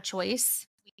don't have a choice.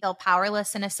 We feel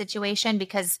powerless in a situation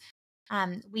because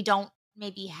we don't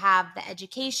maybe have the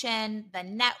education, the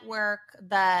network,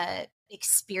 the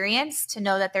experience to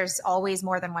know that there's always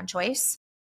more than one choice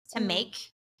to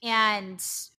make. And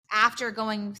after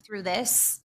going through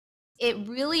this, it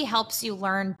really helps you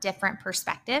learn different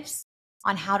perspectives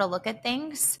on how to look at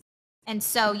things. And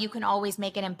so you can always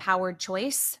make an empowered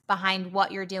choice behind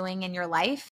what you're doing in your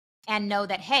life and know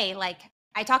that, hey, like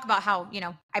I talk about how,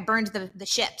 I burned the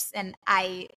ships and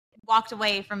I walked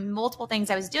away from multiple things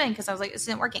I was doing because I was like, this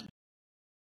isn't working.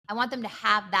 I want them to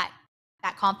have that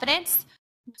confidence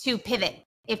to pivot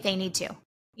if they need to.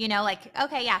 Like,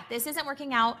 okay, yeah, this isn't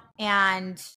working out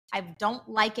and I don't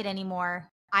like it anymore.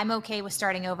 I'm okay with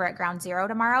starting over at ground zero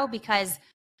tomorrow because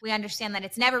we understand that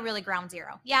it's never really ground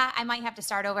zero. Yeah, I might have to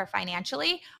start over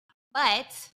financially, but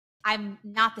I'm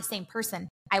not the same person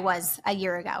I was a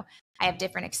year ago. I have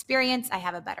different experience. I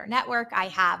have a better network. I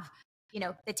have,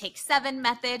 the Take 7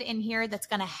 method in here that's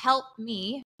going to help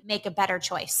me make a better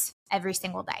choice every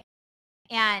single day.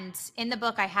 And in the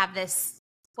book, I have this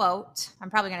quote. I'm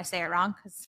probably going to say it wrong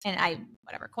and I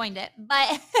coined it,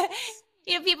 but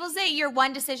people say you're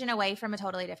one decision away from a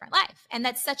totally different life. And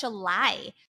that's such a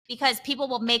lie because people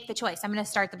will make the choice. I'm going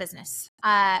to start the business.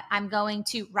 I'm going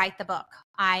to write the book.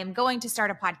 I'm going to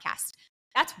start a podcast.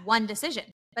 That's one decision.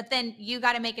 But then you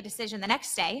got to make a decision the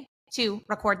next day to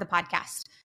record the podcast.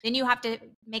 Then you have to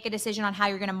make a decision on how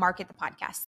you're going to market the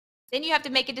podcast. Then you have to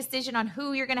make a decision on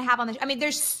who you're going to have on the show. I mean,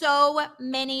 there's so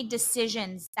many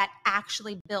decisions that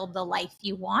actually build the life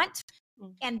you want.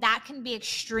 And that can be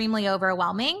extremely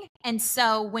overwhelming. And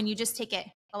so when you just take it,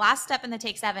 the last step in the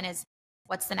Take 7 is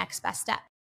what's the next best step?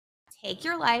 Take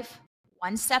your life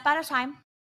one step at a time.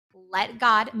 Let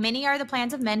God, many are the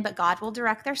plans of men, but God will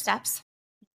direct their steps.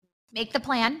 Make the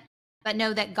plan, but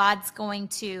know that God's going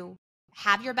to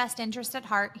have your best interest at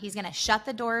heart. He's going to shut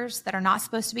the doors that are not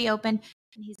supposed to be open.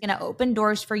 And he's going to open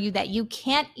doors for you that you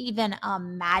can't even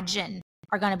imagine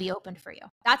are going to be opened for you.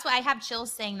 That's why I have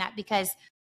chills saying that, because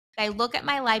I look at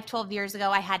my life 12 years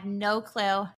ago. I had no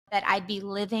clue that I'd be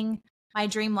living my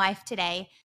dream life today.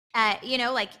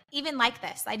 Like even like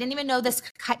this, I didn't even know this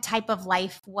type of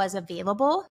life was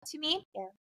available to me.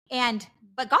 Yeah.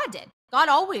 But God did. God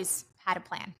always had a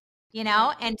plan,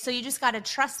 and so you just got to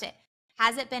trust it.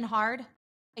 Has it been hard?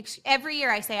 Every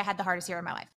year I say I had the hardest year of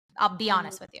my life. I'll be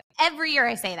honest with you. Every year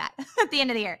I say that at the end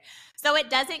of the year. So it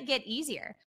doesn't get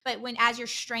easier. But as you're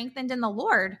strengthened in the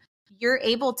Lord, you're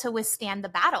able to withstand the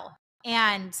battle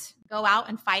and go out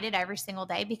and fight it every single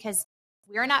day, because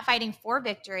we're not fighting for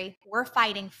victory. We're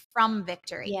fighting from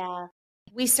victory. Yeah.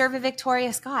 We serve a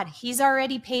victorious God. He's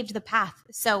already paved the path.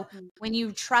 So when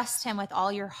you trust him with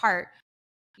all your heart,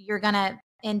 you're going to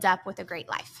end up with a great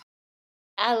life.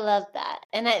 I love that.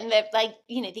 And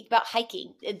think about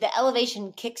hiking. The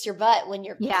elevation kicks your butt when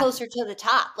you're closer to the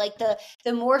top. Like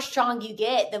the more strong you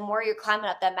get, the more you're climbing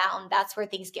up that mountain. That's where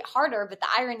things get harder. But the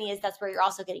irony is that's where you're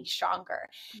also getting stronger.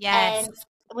 Yes. And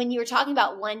when you were talking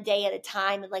about one day at a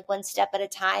time and like one step at a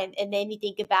time, it made me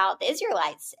think about the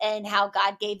Israelites and how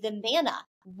God gave them manna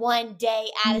one day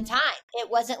at a time. It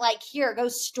wasn't like, here, go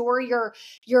store your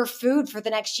food for the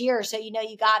next year so you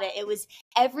got it. It was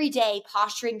every day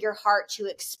posturing your heart to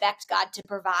expect God to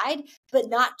provide, but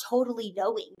not totally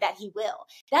knowing that he will.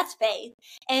 That's faith.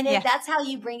 And that's how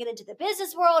you bring it into the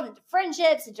business world, into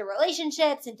friendships, into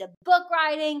relationships, into book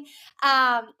writing.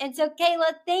 And so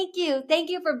Cayla, thank you.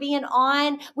 Thank you for being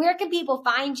on. Where can people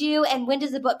find you, and when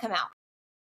does the book come out?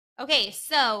 Okay,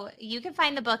 so you can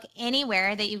find the book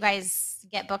anywhere that you guys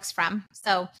get books from.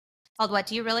 So it's called What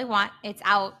Do You Really Want? It's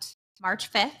out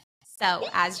March 5th. So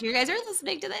as you guys are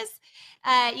listening to this,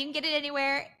 you can get it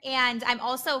anywhere. And I'm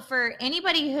also, for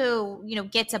anybody who,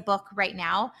 gets a book right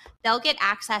now, they'll get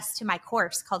access to my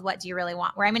course called What Do You Really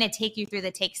Want? Where I'm going to take you through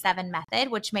the Take 7 method,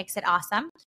 which makes it awesome.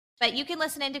 But you can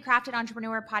listen into Crafted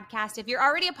Entrepreneur podcast. If you're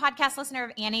already a podcast listener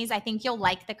of Annie's, I think you'll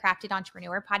like the Crafted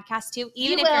Entrepreneur podcast too.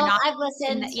 Even if you're not. I've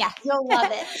listened. Yeah. You'll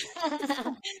love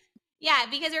it. Yeah,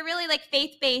 because they're really like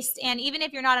faith-based. And even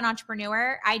if you're not an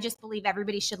entrepreneur, I just believe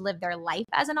everybody should live their life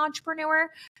as an entrepreneur,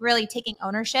 really taking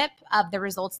ownership of the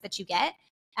results that you get,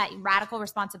 radical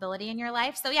responsibility in your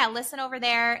life. So yeah, listen over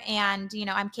there. And,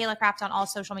 I'm Cayla Craft on all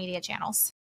social media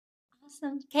channels.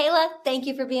 Awesome. Cayla, thank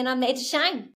you for being on Made to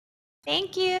Shine.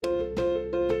 Thank you.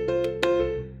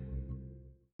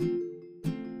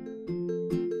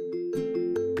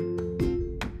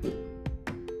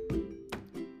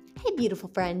 Beautiful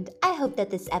friend, I hope that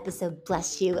this episode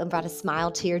blessed you and brought a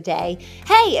smile to your day.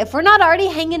 Hey, if we're not already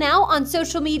hanging out on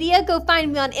social media, go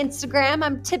find me on Instagram.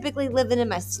 I'm typically living in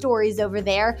my stories over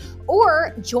there.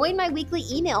 Or join my weekly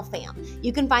email fam.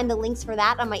 You can find the links for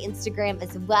that on my Instagram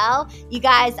as well. You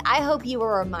guys, I hope you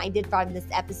were reminded from this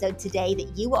episode today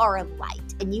that you are a light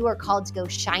and you are called to go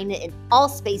shine it in all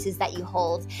spaces that you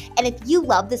hold. And if you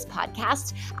love this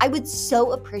podcast, I would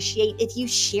so appreciate if you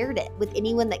shared it with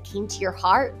anyone that came to your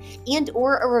heart, and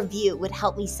or a review would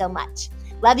help me so much.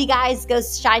 Love you guys. Go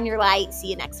shine your light. See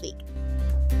you next week.